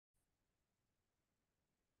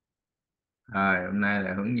Rồi, hôm nay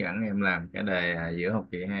là hướng dẫn em làm cái đề giữa học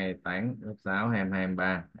kỳ 2 toán lớp 6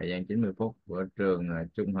 2023, thời gian 90 phút của trường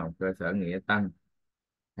Trung học cơ sở Nghĩa Tân,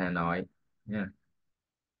 Hà Nội nha.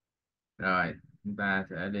 Rồi, chúng ta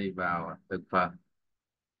sẽ đi vào thực phần,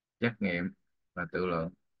 trắc nghiệm và tự luận.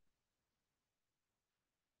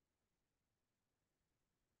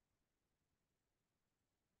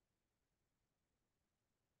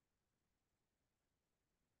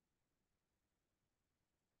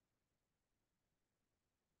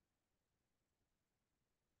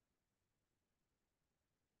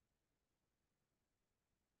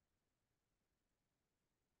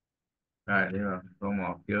 Rồi, đi vào câu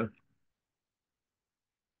 1 trước.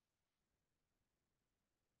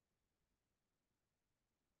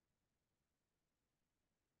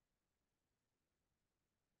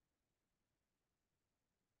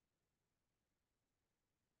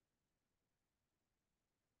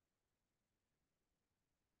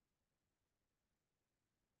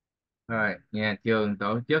 Rồi, nhà trường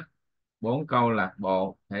tổ chức 4 câu lạc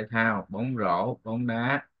bộ thể thao, bóng rổ, bóng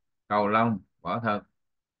đá, cầu lông, võ thuật.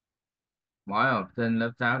 Mỗi học sinh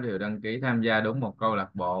lớp 6 đều đăng ký tham gia đúng một câu lạc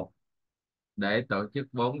bộ. Để tổ chức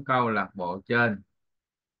 4 câu lạc bộ trên,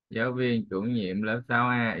 giáo viên chủ nhiệm lớp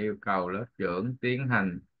 6A yêu cầu lớp trưởng tiến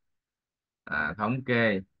hành thống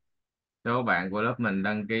kê số bạn của lớp mình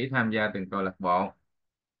đăng ký tham gia từng câu lạc bộ.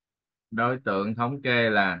 Đối tượng thống kê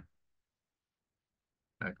là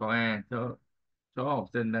câu A, số học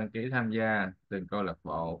sinh đăng ký tham gia từng câu lạc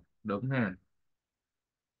bộ, đúng ha.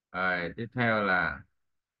 Rồi tiếp theo là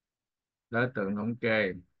đối tượng thống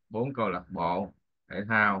kê 4 câu lạc bộ thể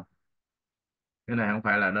thao. Cái này không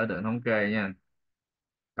phải là đối tượng thống kê nha,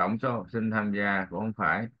 tổng số học sinh tham gia cũng không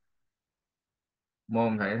phải,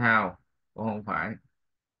 môn thể thao cũng không phải.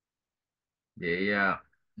 Vậy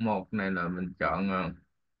một này là mình chọn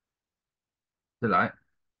xin lỗi.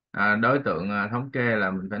 Đối tượng thống kê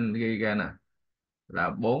là mình phải ghi ra nè, là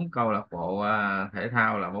 4 câu lạc bộ thể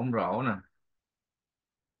thao là bóng rổ nè,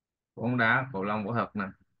 bóng đá, cầu lông, võ thuật nè.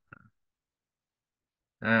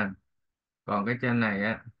 à, Còn cái trên này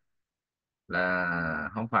á là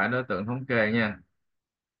không phải đối tượng thống kê nha.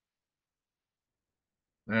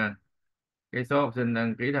 Cái số học sinh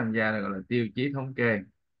đăng ký tham gia này gọi là tiêu chí thống kê.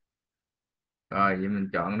 Rồi vậy mình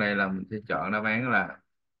chọn đây, là mình sẽ chọn đáp án là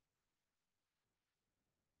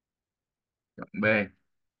chọn B.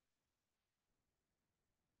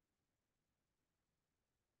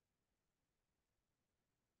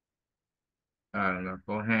 Là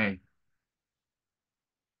câu 2,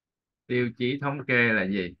 tiêu chí thống kê là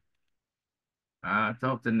gì? Số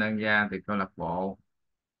học sinh tham gia thì câu lạc bộ.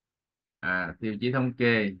 Tiêu chí thống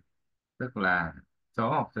kê tức là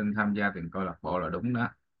số học sinh tham gia từng câu lạc bộ là đúng đó,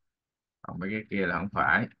 còn mấy cái kia là không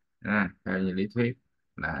phải. Theo như lý thuyết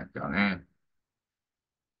là chọn A.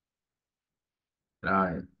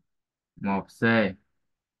 Rồi, 1C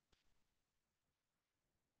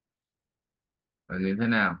là như thế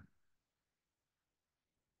nào?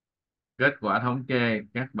 Kết quả thống kê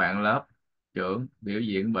các bạn lớp trưởng biểu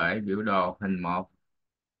diễn bởi biểu đồ hình 1.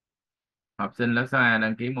 Học sinh lớp 6A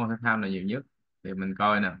đăng ký môn thể thao là nhiều nhất, thì mình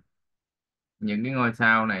coi nè, những cái ngôi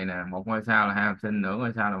sao này nè, một ngôi sao là 2 học sinh, nửa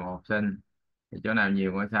ngôi sao là 1 học sinh, thì chỗ nào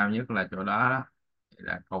nhiều ngôi sao nhất là chỗ đó đó. Thì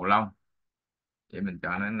là cầu lông, thì mình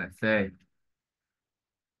chọn nó là C.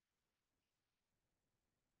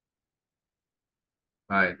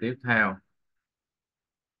 Rồi tiếp theo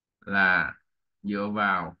là dựa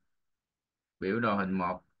vào biểu đồ hình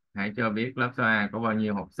 1, hãy cho biết lớp 6A có bao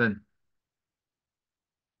nhiêu học sinh.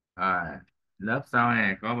 Rồi, lớp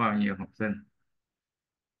 6A có bao nhiêu học sinh?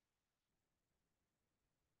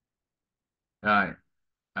 Rồi,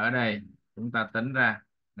 ở đây chúng ta tính ra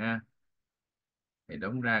nha. Thì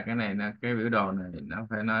đúng ra cái này là cái biểu đồ này nó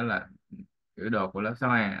phải nói là biểu đồ của lớp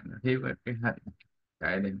 6A nó thiếu cái hình.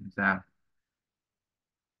 Cái đi làm sao?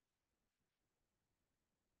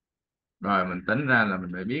 Rồi mình tính ra là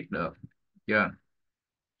mình phải biết được chưa.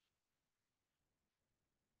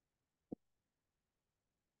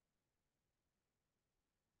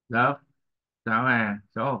 Lớp 6A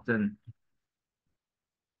số học sinh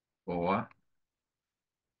của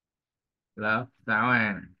lớp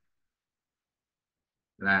 6A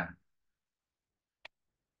là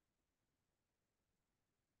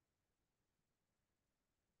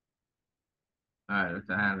lớp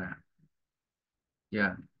 6A là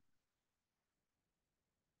chưa.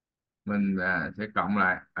 Mình sẽ cộng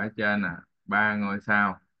lại ở trên là 3 ngôi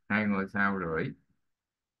sao, 2 ngôi sao rưỡi,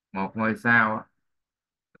 1 ngôi sao á,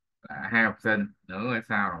 là 2 học sinh, nửa ngôi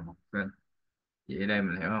sao là 1 học sinh. Vậy đây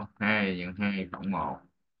mình hiểu không? 2 nhân 2 cộng 1.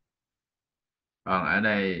 Còn ở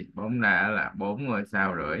đây bóng đá là 4 ngôi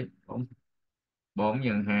sao rưỡi, bốn. 4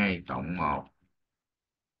 nhân 2 cộng một,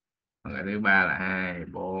 còn cái thứ ba là 2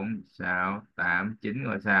 4 6 8 9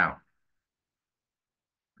 ngôi sao.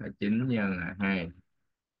 Cái 9 nhân là 2.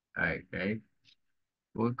 Rồi cái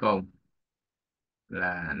cuối cùng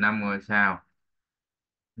là 5 ngôi sao.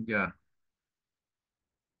 Đúng chưa?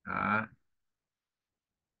 Đó.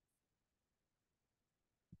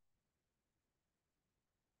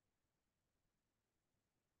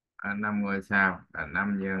 5 ngôi sao là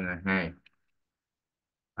 5 nhân là 2.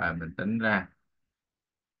 Rồi mình tính ra,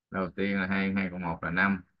 đầu tiên là 2 2 cộng 1 là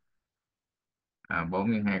 5,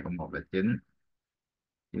 4 nhân 2 cộng 1 là 9,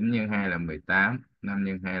 9 nhân 2 là 18, 5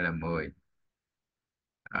 nhân 2 là 10,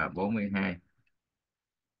 42.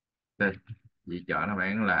 Tên chị chọn đáp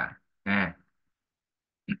án là A.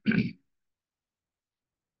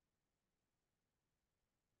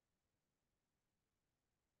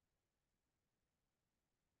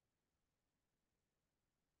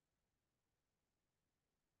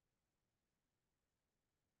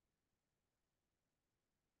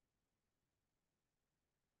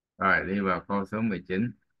 Rồi đi vào câu số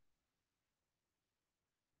 19.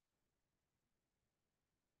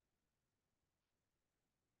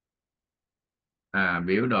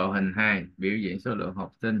 Biểu đồ hình 2 biểu diễn số lượng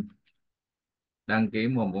học sinh đăng ký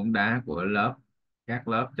môn bóng đá của các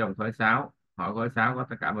lớp trong khối 6. Hỏi khối 6 có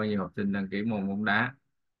tất cả bao nhiêu học sinh đăng ký môn bóng đá.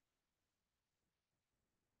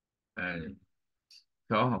 À,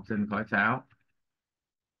 số học sinh khối 6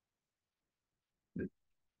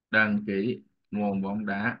 đăng ký môn bóng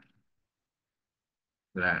đá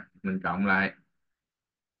là mình cộng lại.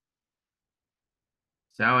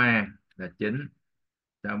 6A là 9,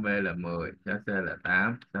 6B là 10, 6C là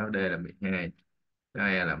 8, 6D là 12,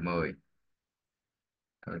 6E là 10.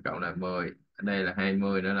 Rồi cộng là 10. Ở đây là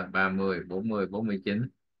 20 nữa là 30, 40, 49.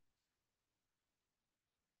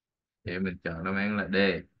 Vậy mình chọn đáp án là D.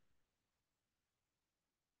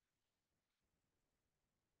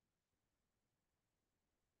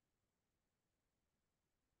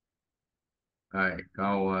 Rồi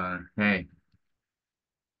câu 2.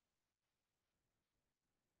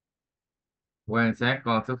 Quan sát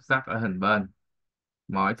con xúc xắc ở hình bên.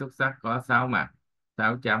 Mỗi xúc xắc có 6 mặt,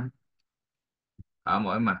 6 chấm. Ở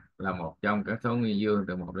mỗi mặt là một trong các số nguyên dương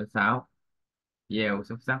từ 1 đến 6. Gieo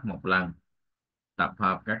xúc xắc một lần. Tập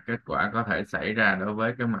hợp các kết quả có thể xảy ra đối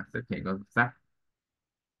với cái mặt xuất hiện của xúc xắc.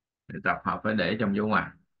 Để tập hợp phải để trong dấu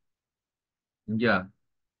ngoặc. Đúng chưa?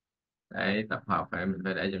 Để tập hợp mình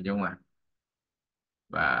phải để trong dấu ngoặc.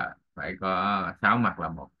 Và phải có 6 mặt là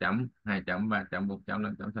một chấm, 2 chấm, 3 chấm, 4 chấm,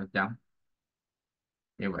 5 chấm, 6 chấm.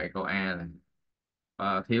 Như vậy câu A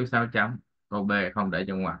là thiếu 6 chấm. Câu B không để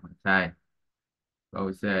trong ngoặc là sai.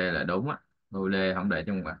 Câu C là đúng á. Câu D không để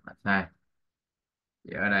trong ngoặc là sai.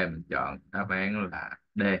 Thì ở đây mình chọn đáp án là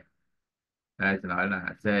D. Đây xin lỗi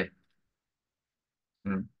là C.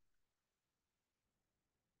 Ừ.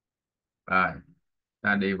 Rồi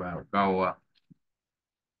ta đi vào câu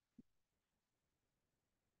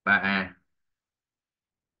 3A.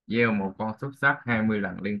 Gieo một con xúc xắc 20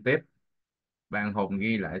 lần liên tiếp. Bạn Hùng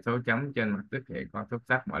ghi lại số chấm trên mặt xuất hiện con xúc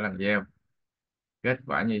xắc mỗi lần gieo. Kết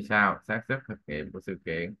quả như sau: xác suất thực nghiệm của sự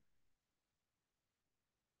kiện.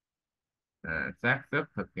 Xác suất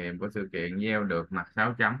thực nghiệm của sự kiện gieo được mặt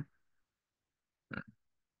 6 chấm.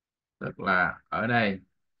 Tức là ở đây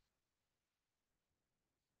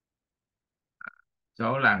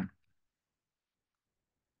số lần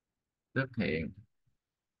xuất hiện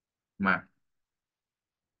mặt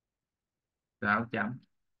 6 chấm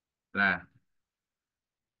là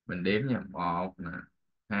mình đếm nha: một nè,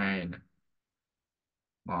 hai nè,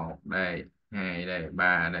 một đây, hai đây,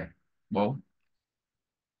 ba đây, bốn.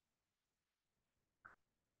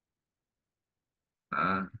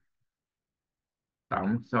 Đó.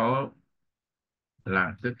 Tổng số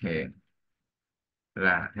lần xuất hiện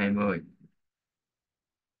là 20.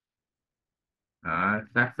 Đó.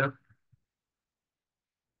 Xác suất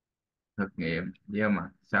thực nghiệm gieo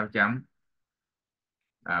mặt 6 chấm,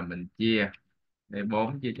 mình chia để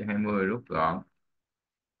 4 chia cho 20 rút gọn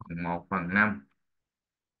bằng 1/5,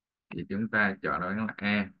 thì chúng ta chọn đáp án là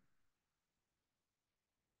A.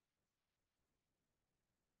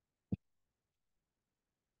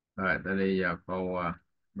 Rồi ta đi vào câu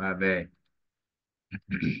 3B.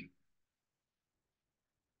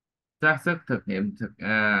 Xác suất thực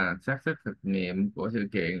nghiệm của sự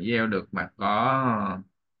kiện gieo được mặt có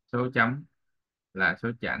số chấm là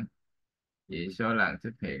số chẵn, chỉ số lần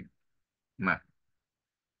xuất hiện mặt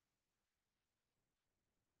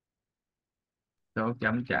số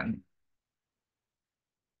chấm chẵn.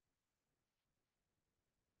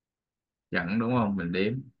 Chẵn đúng không? Mình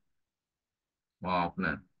đếm một nè,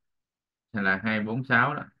 hay là 2 4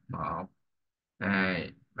 6 đó. Một,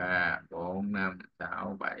 2 3 4 5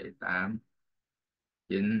 6 7 8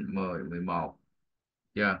 9 10 11.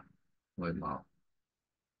 Chưa? 11.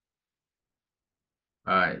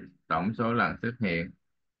 Rồi, tổng số lần xuất hiện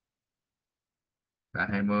là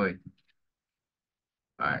 20.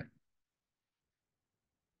 Rồi,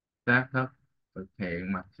 xác suất thực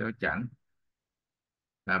hiện mặt số chẵn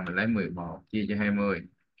là mình lấy 11 chia cho 20.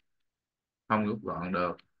 Không rút gọn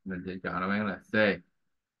được, mình sẽ chọn đáp án là C.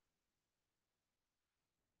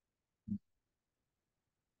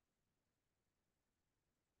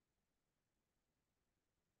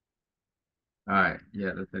 Rồi,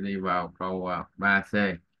 giờ tôi sẽ đi vào câu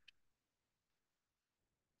 3C.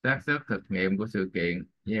 Xác suất thực nghiệm của sự kiện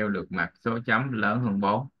gieo được mặt số chấm lớn hơn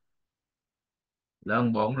 4. Lớn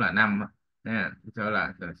hơn 4 là 5 á. Nha. Số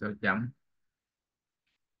là số chấm.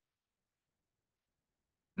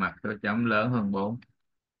 Mặt số chấm lớn hơn 4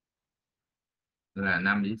 là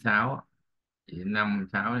 5 với 6 á. Chỉ 5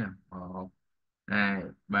 6 nha. 1 2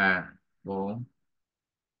 3 4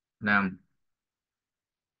 5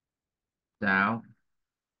 6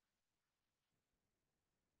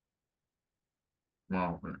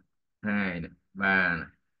 1 2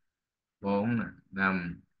 3 4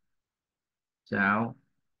 5 6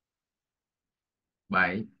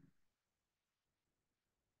 7.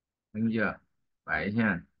 Đúng chưa? 7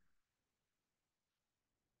 ha.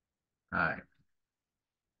 Rồi,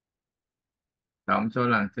 tổng số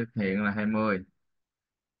lần xuất hiện là 20.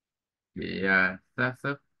 Vậy xác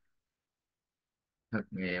suất thực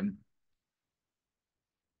nghiệm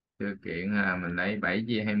sự kiện mình lấy 7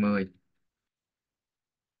 chia 20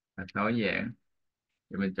 là tối giản,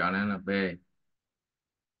 thì mình chọn nó là B.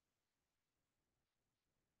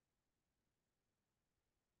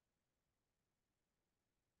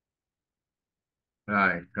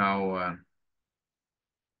 Rồi, câu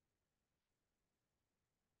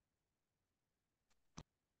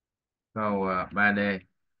 3D.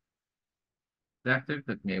 Xác suất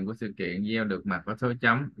thực nghiệm của sự kiện gieo được mặt có số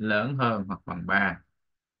chấm lớn hơn hoặc bằng 3.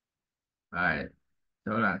 Rồi,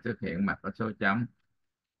 số lần xuất hiện mặt có số chấm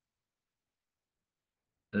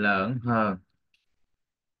lớn hơn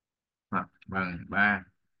hoặc bằng 3.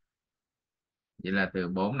 Vậy là từ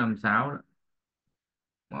 4 5 6 đó.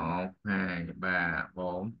 1 2 3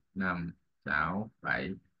 4 5 6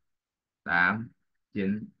 7 8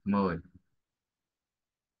 9 10.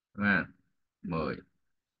 Đúng không? 10.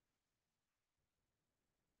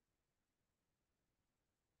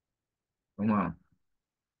 Đúng không?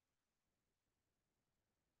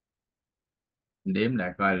 Mình đếm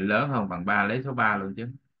lại coi lớn hơn bằng 3, lấy số 3 luôn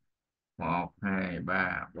chứ. 1 2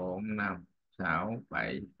 3 4 5 6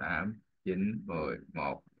 7 8 9 10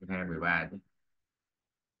 1 2 13 chứ.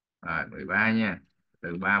 Rồi, 13 nha.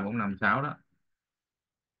 Từ 3 4 5 6 đó.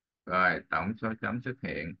 Rồi, tổng số chấm xuất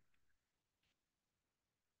hiện.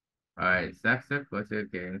 Rồi, xác suất của sự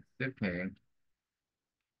kiện xuất hiện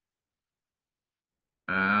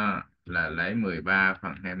là lấy 13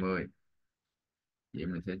 phần 20. Vậy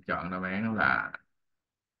mình sẽ chọn đáp án là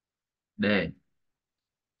D.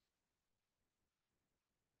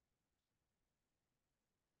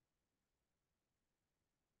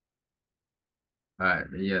 Rồi,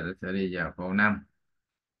 bây giờ tôi sẽ đi vào câu 5.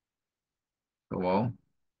 Câu 4.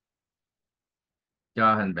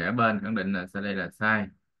 Cho hình vẽ bên khẳng định là sau đây là sai.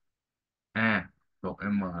 A. Thuộc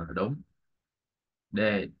M là đúng. D.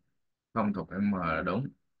 Không thuộc M là đúng.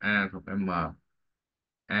 A thuộc M.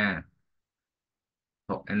 A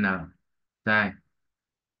thuộc N. Sai.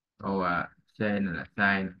 Câu C này là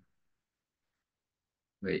sai nè.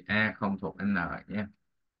 Vì A không thuộc N nhé.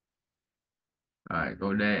 Rồi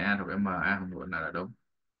câu D. A thuộc M. A không thuộc N là đúng.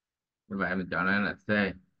 Như vậy mình chọn đây là C.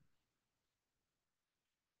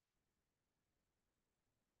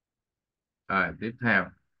 Rồi tiếp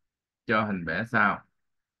theo. Cho hình vẽ sau.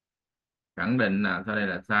 Khẳng định là sau đây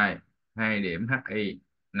là sai. Hai điểm HI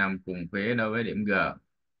nằm cùng phía đối với điểm G.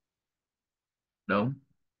 Đúng.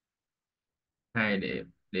 Hai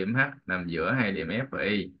điểm điểm H nằm giữa hai điểm F và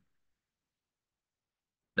I.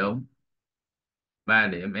 Đúng. Ba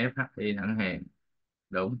điểm FHI thẳng hàng.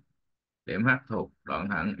 Đúng. Điểm H thuộc đoạn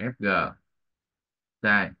thẳng FG.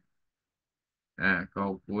 Sai.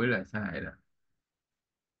 Câu cuối là sai đó.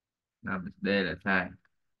 D là sai.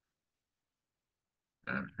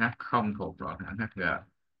 H không thuộc đoạn thẳng HG.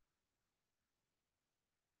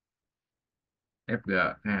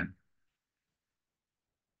 FG ha.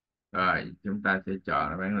 Rồi chúng ta sẽ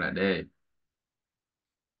chọn đáp án là D.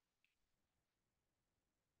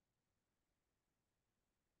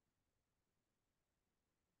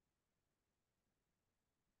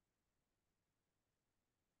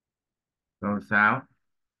 Câu 6.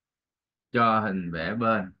 Cho hình vẽ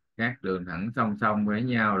bên các đường thẳng song song với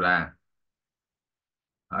nhau là,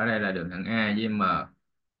 ở đây là đường thẳng A với M,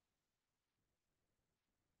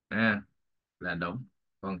 A là đúng,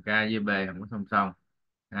 còn K với B không có song song,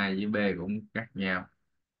 A với B cũng cắt nhau.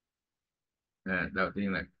 Đầu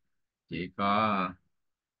tiên là chỉ có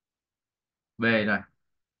B thôi,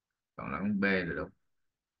 còn là con B là đúng.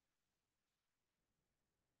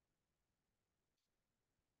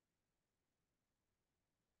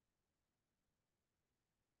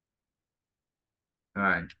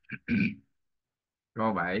 Rồi.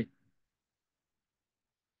 Câu 7,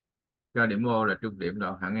 cho điểm O là trung điểm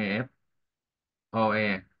đoạn thẳng EF,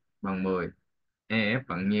 OE bằng 10, EF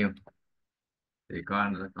bằng nhiêu? Thì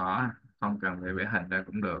con là có, không cần phải vẽ hình ra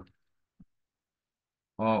cũng được.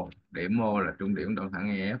 Điểm O là trung điểm đoạn thẳng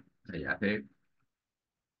EF là giả thiết,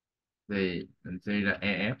 thì mình suy ra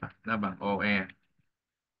EF nó bằng OE,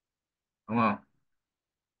 đúng không?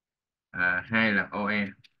 Hai là OE.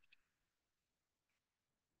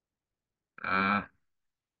 à,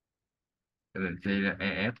 thì mình suy ra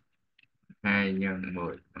EF 2 nhân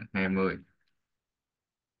 10 bằng 20.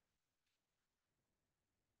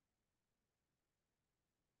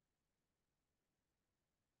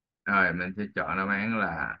 Rồi mình sẽ chọn đáp án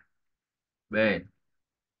là B.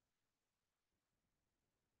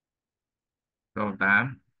 Câu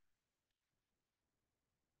 8,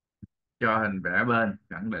 cho hình vẽ bên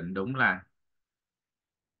khẳng định đúng là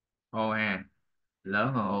OE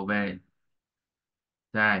lớn hơn OB.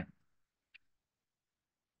 Sai.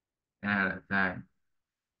 A là sai,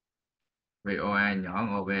 vì OA nhỏ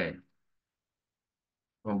hơn OB.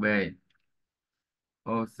 OB,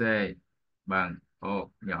 OC bằng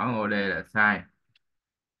nhỏ hơn OD là sai,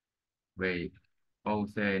 vì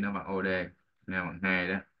OC nó bằng OD, nào bằng 2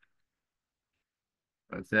 đó.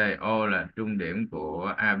 Rồi C, O là trung điểm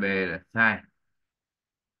của AB là sai,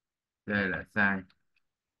 C là sai,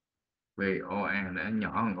 vì OA nó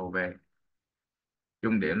nhỏ hơn OB,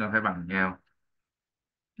 trung điểm nó phải bằng nhau.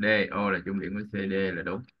 D, O là trung điểm của CD là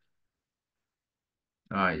đúng.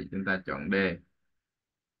 Rồi chúng ta chọn D.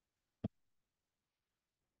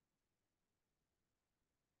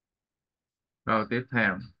 Câu tiếp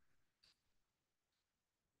theo,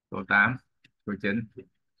 câu 8, câu 9,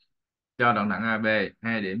 cho đoạn thẳng AB,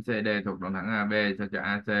 hai điểm CD thuộc đoạn thẳng AB sao cho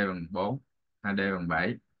AC bằng 4, AD bằng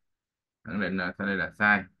 7. Khẳng định là sau đây là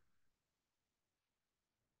sai.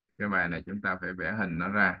 Cái bài này chúng ta phải vẽ hình nó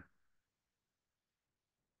ra.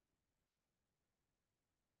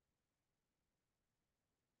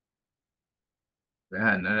 Vẽ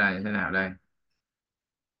hình nó ra như thế nào đây?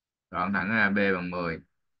 Đoạn thẳng AB bằng 10,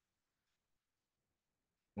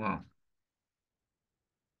 đúng không?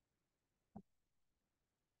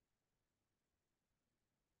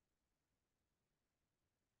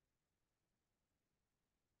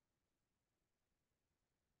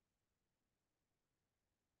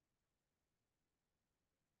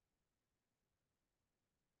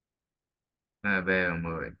 AB bằng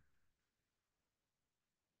 10.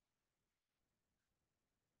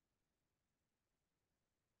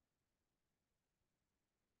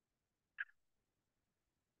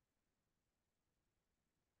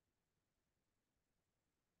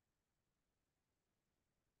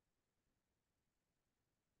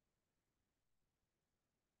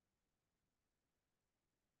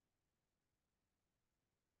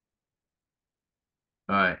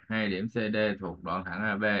 Rồi, hai điểm CD thuộc đoạn thẳng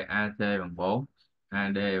AB, AC bằng 4,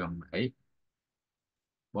 AD bằng 7.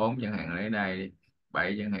 4 chẳng hạn lấy đây đi,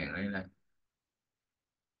 7 chẳng hạn lấy đây.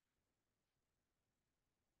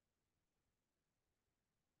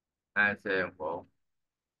 AC bằng 4,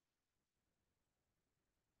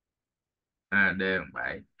 AD bằng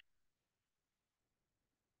 7.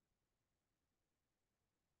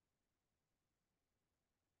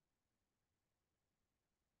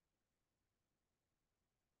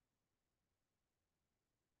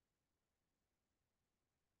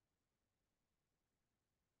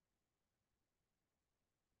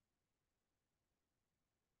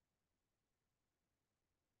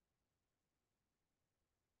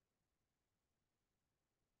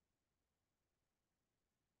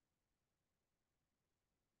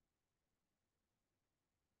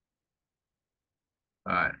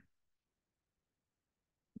 Rồi,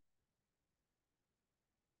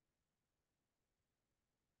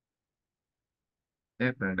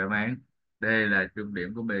 tiếp phần đáp án. D là trung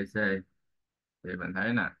điểm của BC. Thì mình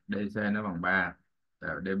thấy nè, DC nó bằng 3,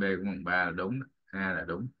 rồi DB cũng bằng 3 là đúng. A là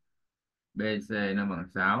đúng. BC nó bằng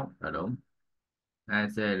 6 là đúng.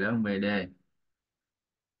 AC lớn hơn BD.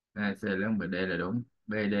 AC lớn hơn BD là đúng.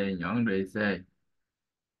 BD nhỏ hơn DC.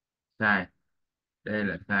 Sai. D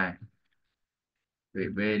là sai, vì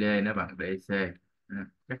BD nó bằng DC.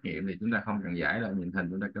 trắc nghiệm thì chúng ta không cần giải, là nhìn hình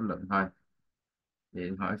chúng ta kết luận thôi. Thì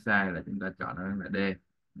hỏi sai là chúng ta chọn nó là D.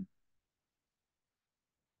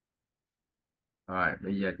 Rồi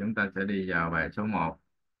bây giờ chúng ta sẽ đi vào bài số 1.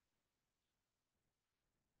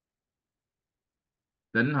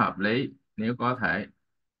 Tính hợp lý nếu có thể.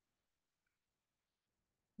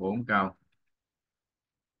 4 câu.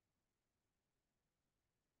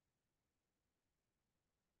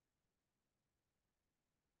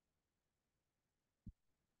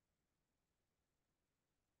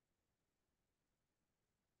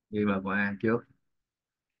 Đi vào câu A trước.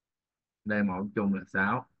 Đây mẫu chung là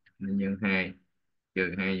 6 nên nhân 2,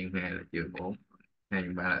 trừ 2 nhân 2 là trừ 4, 2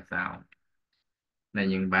 nhân 3 là 6. Đây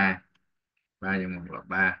nhân 3, 3 nhân 1 là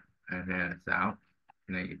 3, 2 là 6.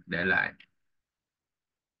 Này để lại.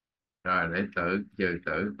 Rồi lấy tử, trừ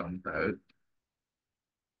tử, cộng tử.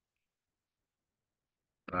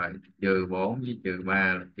 Rồi trừ 4 với trừ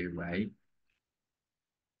 3 là trừ 7.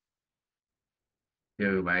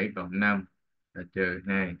 Trừ 7 cộng 5 là trừ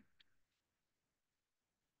 2.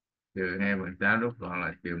 Trừ 2 phần 6 rút gọn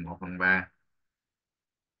là trừ 1/3.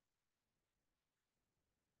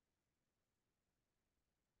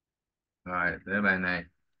 Rồi tới bài này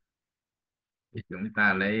thì chúng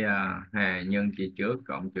ta lấy 2 nhân chia trước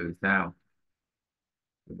cộng trừ sau.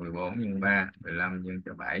 14 nhân 3, 15 nhân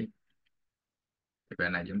cho 7. Thì bài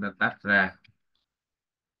này chúng ta tách ra.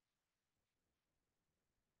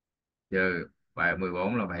 Trừ bài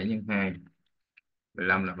 14 là 7 nhân 2,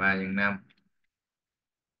 15 là 3 nhân 5.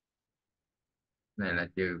 Này là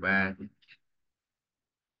trừ 3,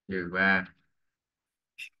 trừ 3.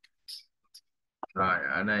 Rồi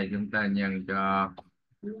ở đây chúng ta nhân cho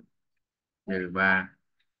trừ 3.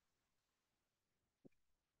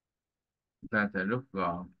 Chúng ta sẽ rút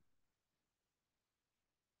gọn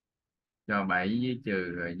cho 7 với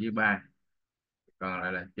trừ rồi với 3. Còn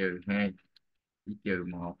lại là trừ 2 với trừ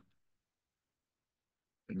 1.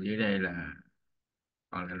 Dưới đây là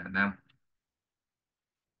còn lại là 5.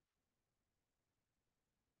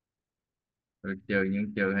 Rồi trừ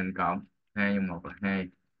những trừ hình cộng. 2 nhân 1 là 2.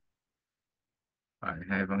 Rồi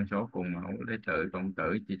hai phân số cùng mẫu lấy tử cộng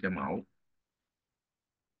tử chia cho mẫu.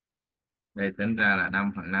 Đây tính ra là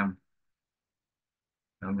 5/5.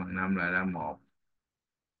 5/5 là ra 1.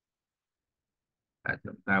 Và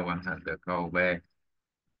chúng ta hoàn thành được câu B.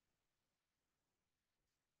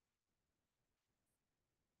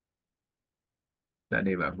 Ta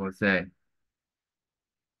đi vào câu C.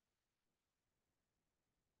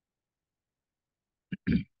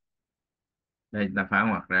 Đây ta phá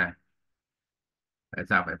ngoặc ra. Tại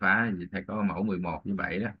sao phải phá? Vì thầy có mẫu 11 với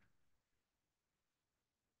 7 đó.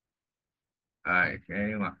 Rồi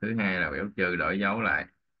cái ngoặc thứ hai là biểu trừ, đổi dấu lại.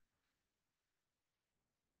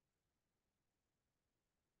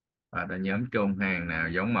 Và ta nhóm chung hàng nào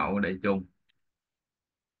giống mẫu để chung.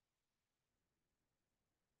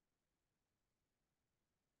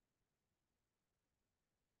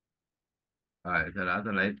 Rồi sau đó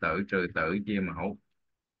ta lấy tử trừ tử chia mẫu.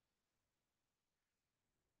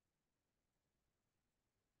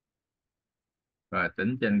 Rồi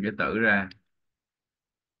tính trên cái tử ra.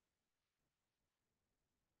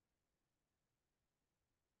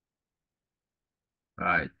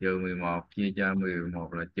 Rồi trừ 11 chia cho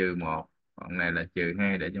 11 là trừ 1. Còn này là trừ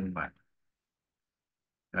 2 để trong ngoặc.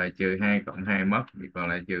 Rồi trừ 2 cộng 2 mất thì còn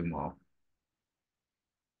lại trừ 1.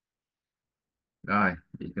 Rồi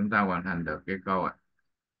thì chúng ta hoàn thành được cái câu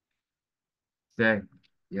C.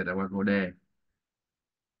 Giờ ta qua câu D.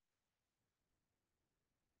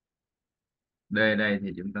 D đây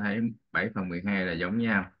thì chúng ta thấy 7/12 là giống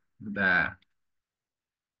nhau. Chúng ta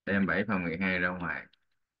đem 7/12 ra ngoài.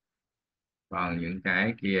 Còn những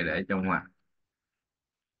cái kia để trong ngoặc.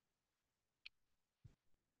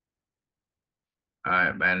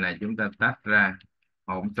 Rồi bài này chúng ta tách ra.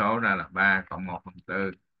 Hỗn số ra là 3 cộng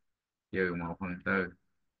 1/4 trừ 1/4.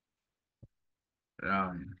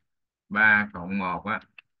 Rồi 3 cộng 1 á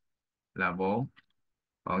là 4.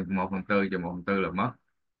 Còn 1/4 trừ 1/4 là mất.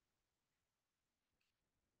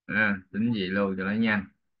 Tính gì luôn cho nó nhanh.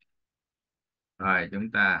 Rồi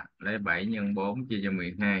chúng ta lấy 7 nhân 4 chia cho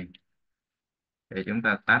 12. Thì chúng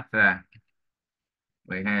ta tách ra.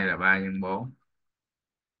 12 là 3 nhân 4.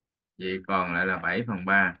 Vậy còn lại là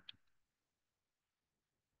 7/3.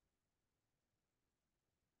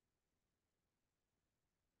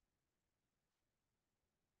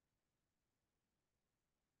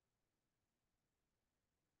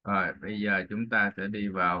 Rồi bây giờ chúng ta sẽ đi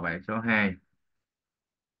vào bài số 2.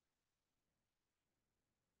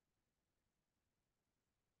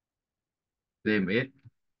 Tìm x.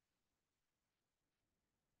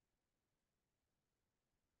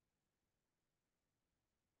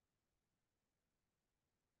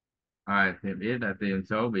 Rồi tìm x là tìm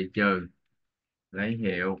số bị trừ, lấy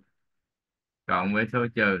hiệu cộng với số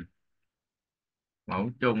trừ,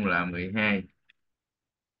 mẫu chung là 12.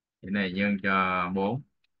 Cái này nhân cho 4,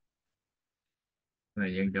 cái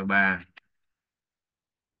này nhân cho 3.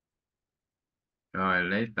 Rồi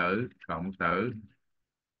lấy tử cộng tử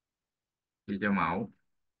chia cho mẫu,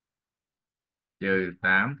 trừ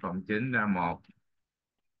 8 cộng 9 ra 1,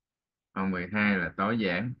 còn 12 là tối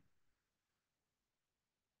giản.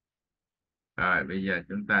 Rồi bây giờ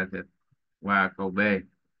chúng ta sẽ qua câu B.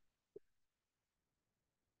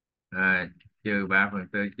 Rồi, trừ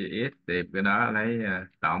 3/4 chia x, tìm cái đó lấy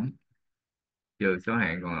tổng trừ số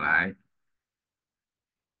hạng còn lại.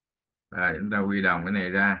 Rồi chúng ta quy đồng cái này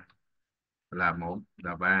ra là 1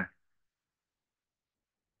 là 3.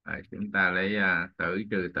 Rồi, chúng ta lấy tử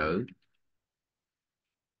trừ tử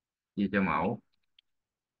chia cho mẫu.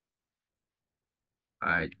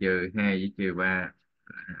 Rồi, trừ 2 với trừ 3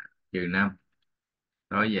 trừ 5,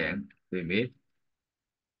 tối giản. Tìm x,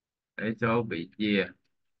 lấy số bị chia,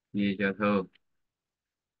 chia cho thương.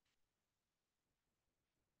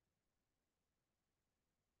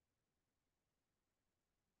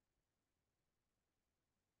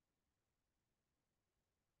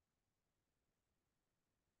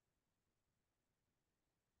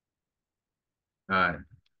 Rồi,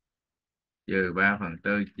 trừ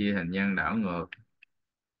 3/4 chia thành nhân đảo ngược.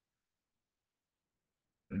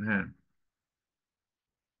 Đúng ha?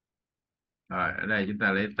 Rồi, ở đây chúng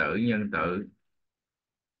ta lấy tử nhân tử,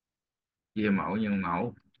 chia mẫu nhân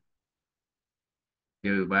mẫu.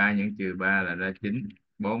 Trừ 3 nhân trừ 3 là ra 9,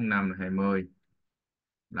 4 5 là 20.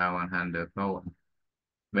 Là hoàn thành được câu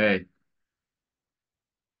B.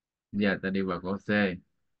 Giờ ta đi vào câu C.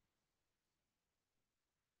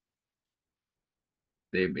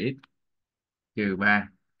 Tìm x trừ 3,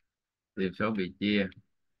 tìm số bị chia,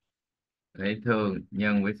 lấy thương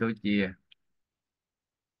nhân với số chia.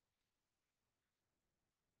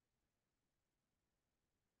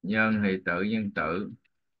 Nhân thì tử nhân tử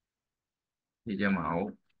chia cho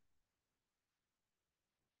mẫu,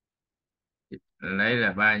 lấy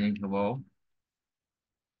là 3 nhân số 4.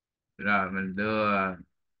 Rồi mình đưa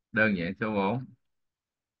đơn giản số 4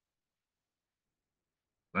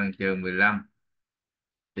 bằng trừ 15.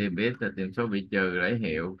 Tìm x là tìm số bị trừ, lấy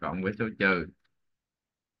hiệu cộng với số trừ.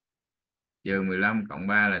 Trừ 15 cộng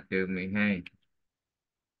 3 là trừ 12.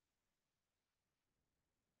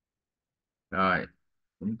 Rồi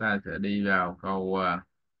chúng ta sẽ đi vào câu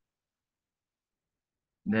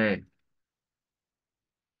D.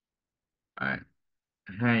 Rồi,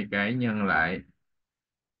 hai cái nhân lại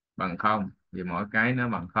bằng không thì mỗi cái nó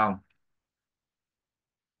bằng không.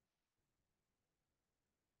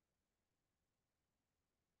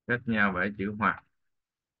 Cách nhau bởi chữ hoặc.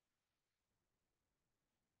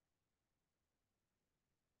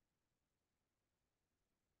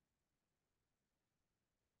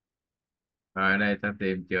 Rồi ở đây ta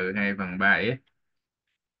tìm trừ 2/3 x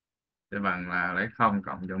sẽ bằng là lấy 0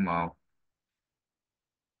 cộng cho 1.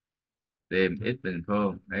 Tìm x bình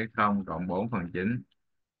phương, lấy 0 cộng 4/9.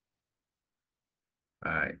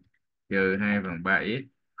 Rồi trừ 2/3 x,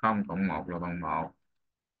 0 cộng 1 là bằng 1.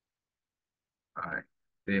 Rồi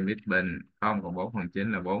tìm x bình, 0 cộng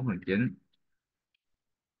 4/9 là 4/9.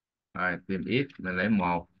 Rồi tìm x mình lấy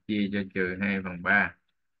 1 chia cho trừ 2/3.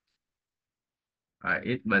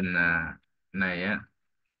 Rồi x bình này á,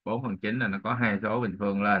 4/9 là nó có hai số bình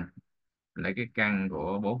phương lên. Mình lấy cái căn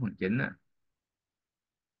của 4/9 á,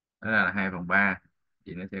 đó là 2/3,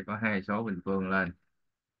 thì nó sẽ có hai số bình phương lên,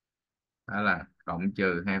 đó là cộng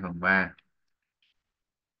trừ 2/3.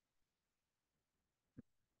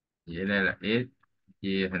 Vậy đây là x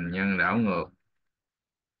chia thành nhân đảo ngược,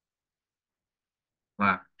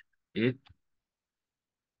 hoặc x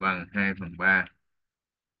bằng 2/3,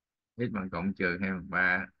 x bằng cộng trừ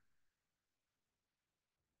 2/3.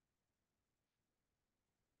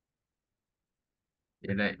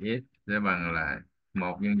 Vậy đây x sẽ bằng là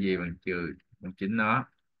một nhân gì bằng trừ bằng chính nó.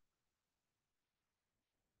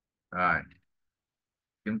 Rồi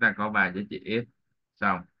chúng ta có ba giá trị x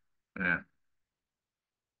xong. À,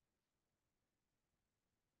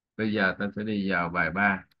 bây giờ ta sẽ đi vào bài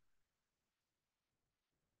 3.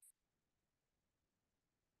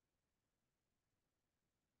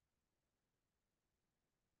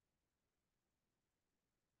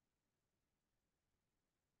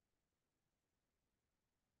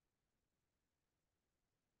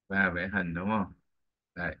 Ba vẽ hình đúng không?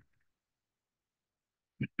 Đây,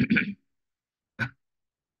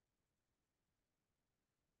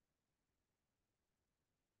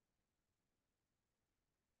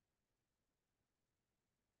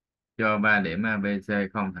 cho 3 điểm A, B,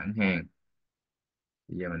 C không thẳng hàng,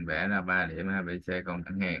 Bây giờ mình vẽ ra 3 điểm ABC cộng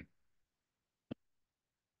thẳng hàng.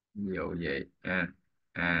 Ví dụ vậy.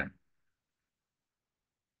 A,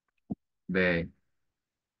 B,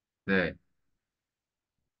 C.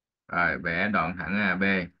 Rồi vẽ đoạn thẳng AB.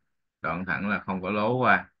 Đoạn thẳng là không có lố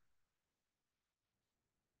qua.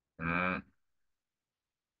 Đó.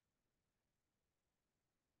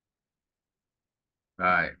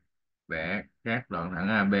 Rồi vẽ các đoạn thẳng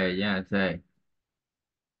AB với AC.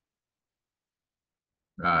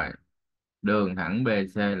 Rồi đường thẳng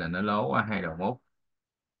BC là nó lố qua hai đầu mút.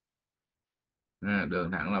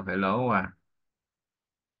 Đường thẳng là phải lố qua.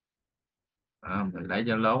 Đó, mình lấy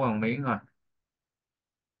cho lố qua một miếng thôi.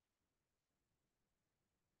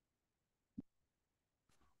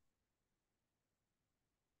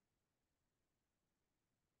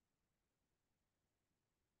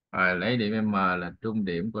 Rồi lấy điểm M là trung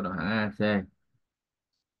điểm của đoạn thẳng AC.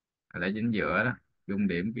 Rồi lấy chính giữa đó, trung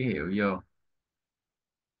điểm ký hiệu vô.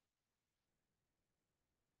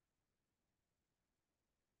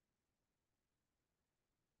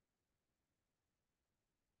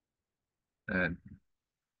 Ờ,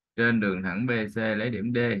 Trên đường thẳng BC lấy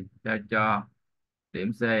điểm D cho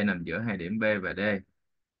điểm C nằm giữa hai điểm B và D.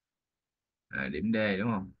 Điểm D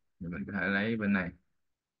đúng không? Thì mình có thể lấy bên này.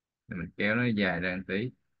 Thì mình kéo nó dài ra một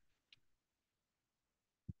tí.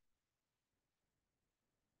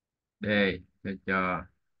 D cho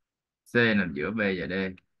C nằm giữa B và D.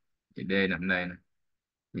 Thì D nằm đây nè.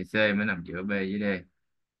 Thì C mới nằm giữa B với D.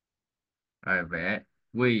 Rồi vẽ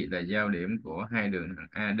Q là giao điểm của hai đường thẳng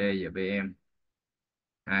AD và BM.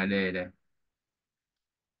 AD đây.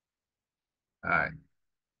 Rồi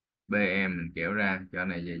BM mình kéo ra cho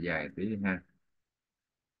này dài dài tí đi ha.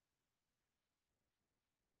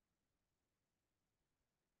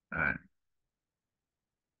 Rồi,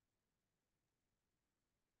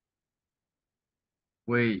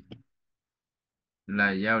 Q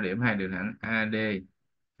là giao điểm hai đường thẳng AD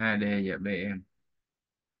và BM.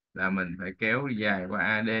 Là mình phải kéo dài qua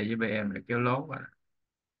AD với BM, phải kéo lố qua.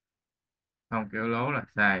 Không kéo lố là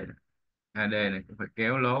sai. AD này cũng phải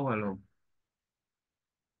kéo lố qua luôn.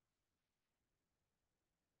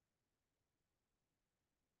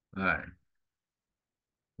 Rồi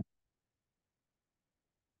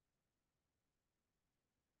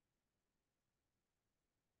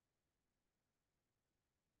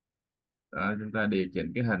đó, chúng ta điều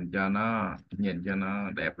chỉnh cái hình cho nó nhìn cho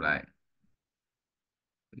nó đẹp lại.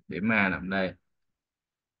 Điểm A nằm đây,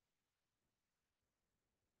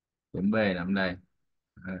 điểm B nằm đây,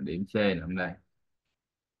 điểm C nằm đây,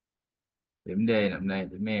 điểm D nằm đây,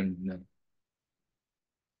 điểm E nằm đây.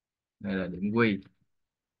 Đây là điểm Q.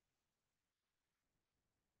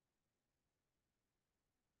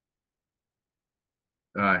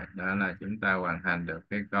 Rồi đó là chúng ta hoàn thành được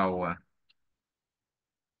cái câu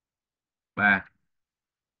 3.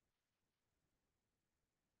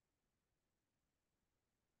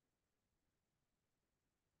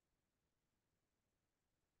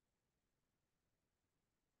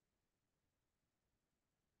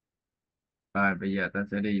 Rồi bây giờ ta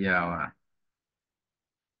sẽ đi vào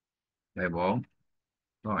bài 4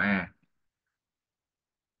 câu A.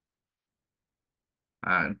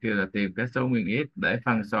 Kêu là tìm các số nguyên ít để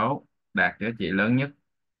phân số đạt giá trị lớn nhất.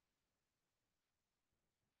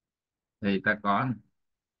 Thì ta có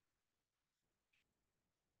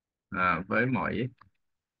với mọi x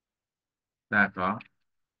ta có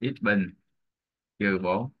x bình trừ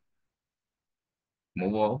 4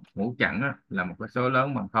 mũ 4 mũ chẵn á, là một cái số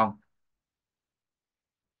lớn bằng không.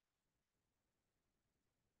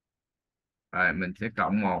 Rồi mình sẽ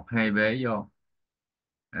cộng một hai vế vô.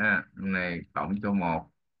 Thằng này cộng cho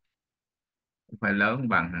một phải lớn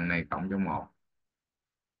bằng thằng này cộng cho một.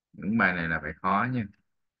 Những bài này là phải khó nha.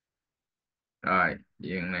 Rồi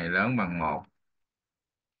diện này lớn bằng một,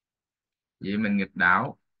 vậy mình nghịch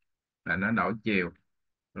đảo là nó đổi chiều,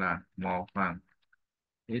 là một phần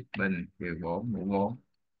x bình trừ 4 mũ 4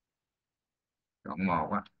 cộng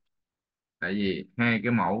một á. Tại vì hai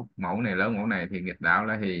cái mẫu mẫu này lớn mẫu này thì nghịch đảo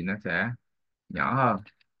là thì nó sẽ nhỏ hơn.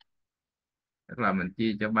 Tức là mình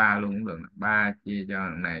chia cho 3 luôn cũng được. 3 chia cho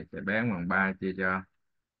thằng này sẽ bán bằng 3 chia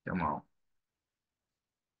cho một.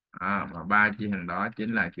 Và 3 chia thằng đó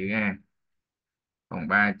chính là chữ A. Còn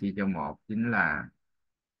 3 chia cho một chính là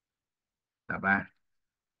 3.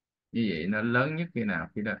 Như vậy nó lớn nhất khi nào?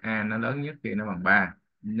 Khi đó A nó lớn nhất khi nó bằng 3.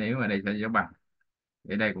 Nếu mà đây sẽ dấu bằng,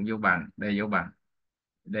 thì đây cũng dấu bằng, đây dấu bằng,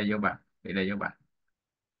 đây dấu bằng, thì đây dấu bằng.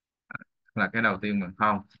 Là cái đầu tiên bằng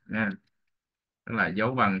không nha. Tức là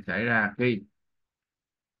dấu bằng xảy ra khi,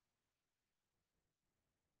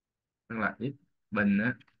 tức là x bình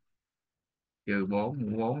á, trừ 4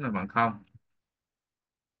 mũ 4 là bằng không.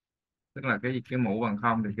 Tức là cái mũ bằng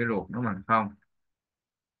không thì cái ruột nó bằng không,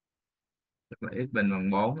 tức là x bình bằng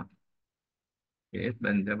 4 thì x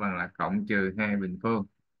bình sẽ bằng là cộng trừ 2 bình phương.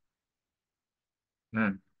 Ừ.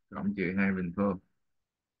 Cộng trừ 2 bình phương.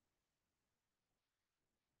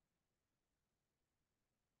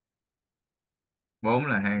 4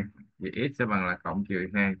 là 2 thì x sẽ bằng là cộng trừ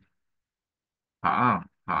 2. Họ không?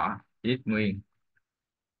 Họ x nguyên.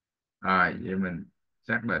 Rồi vậy mình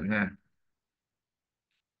xác định ha.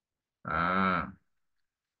 À,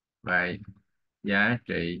 vậy giá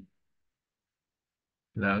trị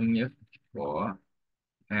lớn nhất của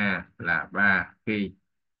A là 3 khi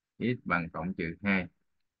x bằng cộng trừ 2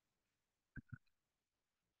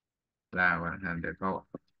 là hoàn thành được câu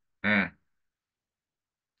A.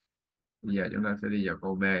 Bây giờ chúng ta sẽ đi vào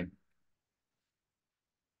câu B.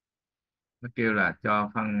 Nó kêu là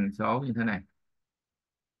cho phân số như thế này.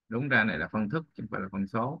 Đúng ra này là phân thức chứ không phải là phân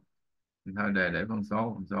số. Thì thôi để phân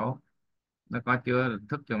số, phân số. Nó có chứa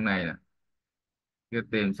thức trong này nè. Kêu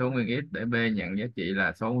tìm số nguyên x để B nhận giá trị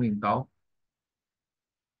là số nguyên tố.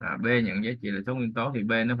 B nhận giá trị là số nguyên tố thì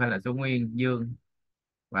B nó phải là số nguyên dương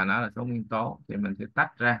và nó là số nguyên tố thì mình sẽ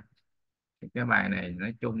tách ra. Thì cái bài này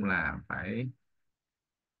nói chung là phải,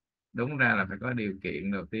 đúng ra là phải có điều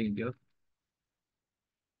kiện đầu tiên trước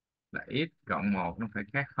là x cộng một nó phải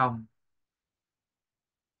khác không,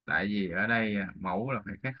 tại vì ở đây mẫu là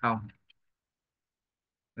phải khác không.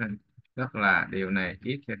 Nên tức là điều này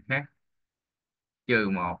x sẽ khác trừ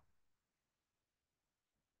một.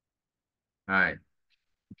 Rồi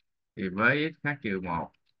thì với x khác trừ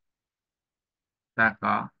một ta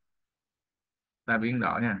có, ta biến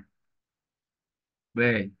đổi nha, b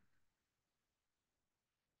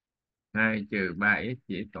 2 trừ 3x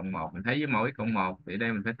chỉ cộng một. Mình thấy với mỗi x cộng một thì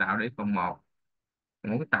đây mình phải tạo để x cộng một.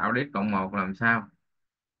 Muốn tạo để x cộng một làm sao?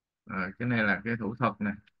 Cái này là cái thủ thuật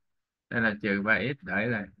nè. Đây là trừ 3x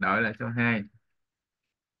đổi lại số 2.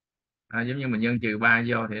 Giống như mình nhân trừ 3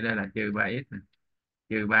 vô thì đây là trừ 3x nè.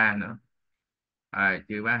 Trừ 3 nữa.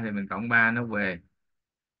 Trừ 3 thì mình cộng 3 nó về.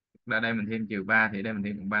 Ở đây mình thêm trừ 3 thì đây mình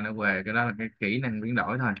thêm cộng 3 nó về. Cái đó là cái kỹ năng biến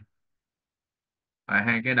đổi thôi.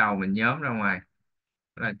 Hai cái đầu mình nhóm ra ngoài.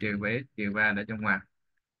 Đó là trừ 3x trừ 3 để trong ngoặc.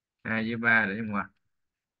 2 với 3 để trong ngoặc.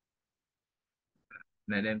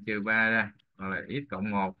 Này đem trừ 3 ra. Hoặc là x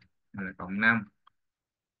cộng 1. Hoặc là cộng 5.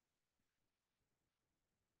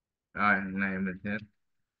 Rồi thằng này mình sẽ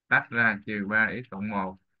tách ra trừ 3 x cộng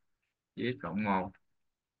 1 chỉ x cộng 1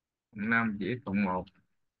 cộng 5 chỉ x cộng 1.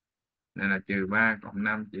 Này là trừ 3 cộng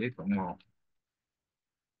 5 chỉ x cộng 1.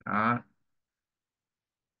 Đó.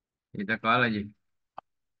 Thì ta có là gì?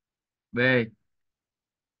 B.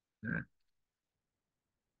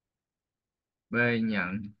 B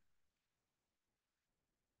nhận,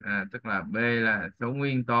 tức là B là số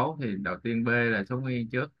nguyên tố thì đầu tiên B là số nguyên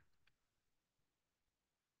trước.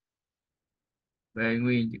 B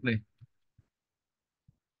nguyên trước đi.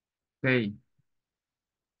 Khi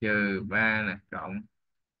trừ 3 là cộng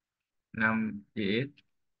 5 chia x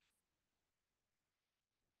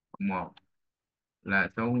cộng 1 là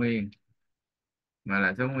số nguyên. Mà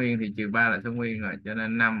là số nguyên thì trừ 3 là số nguyên rồi cho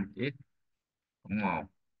nên 5x cộng 1.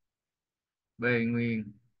 B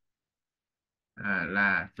nguyên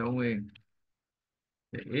là số nguyên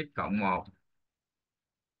thì x cộng 1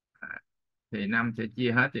 thì 5 sẽ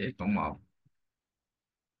chia hết cho x cộng 1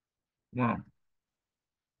 đúng không?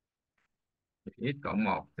 Thì x cộng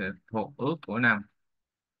 1 sẽ thuộc ước của 5.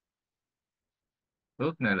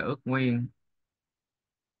 Ước này là ước nguyên.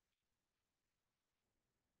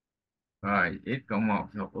 Rồi x cộng 1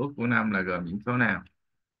 thuộc ước của 5 là gồm những số nào?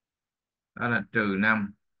 Đó là trừ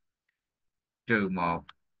 5, trừ 1,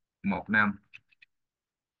 1, 5.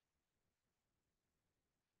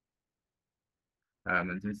 Rồi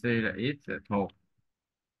mình sẽ suy là x sẽ thuộc,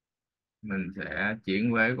 mình sẽ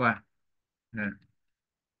chuyển vế qua ha.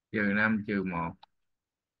 Trừ 5 trừ 1,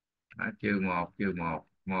 trừ 1 trừ 1,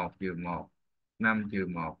 1 trừ 1, 5 trừ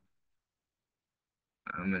 1.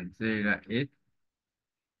 Mình suy là x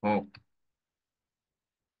thuộc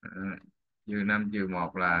à, trừ 5 trừ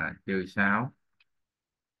 1 là trừ 6,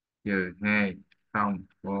 trừ 2, 0,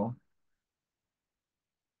 4.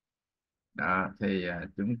 Đó thì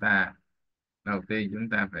chúng ta đầu tiên chúng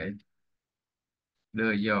ta phải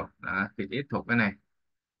đưa vô đó, thì x thuộc cái này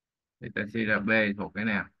thì ta suy ra b thuộc cái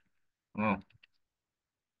nào đúng không?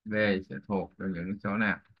 B sẽ thuộc cho những số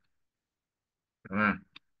nào đúng không?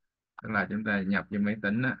 Tức là chúng ta nhập vô máy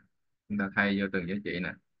tính á, chúng ta thay vô từng giá trị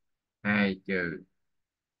nè. 2 trừ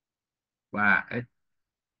 3x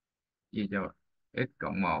chia cho x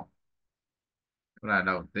cộng 1. Tức là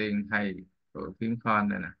đầu tiên thay của phím con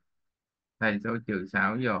đây nè, thay số trừ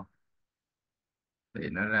 6 vô thì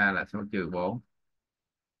nó ra là số trừ 4.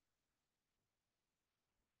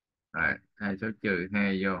 Rồi, thay số trừ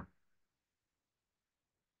 2 vô,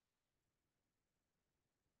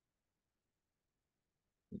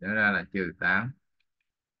 thì nó ra là -8.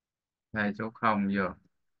 Thay số không vô,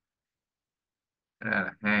 nó ra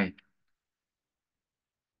là 2.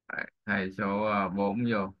 Rồi, thay số 4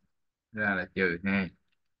 vô, nó ra là -2.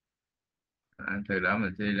 Từ đó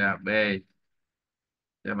mình suy ra b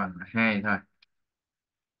sẽ bằng là 2 thôi,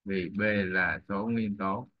 vì b là số nguyên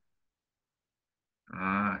tố.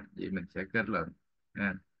 Đó, vậy mình sẽ kết luận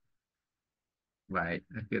ha. Vậy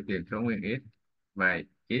nó kêu tìm số nguyên x. Vậy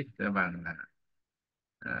x sẽ bằng là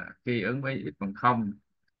khi ứng với x bằng không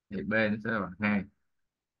thì b nó sẽ bằng 2.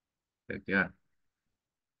 Được chưa?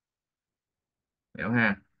 Hiểu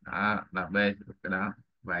ha? Đó là b thuộc cái đó.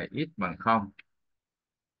 Vậy x bằng không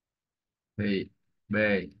thì b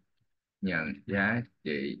nhận giá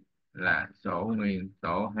trị là số nguyên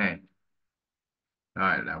tố 2.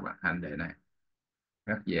 Rồi là hoàn thành đề này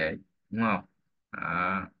rất dễ, đúng không?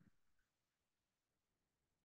 Đó.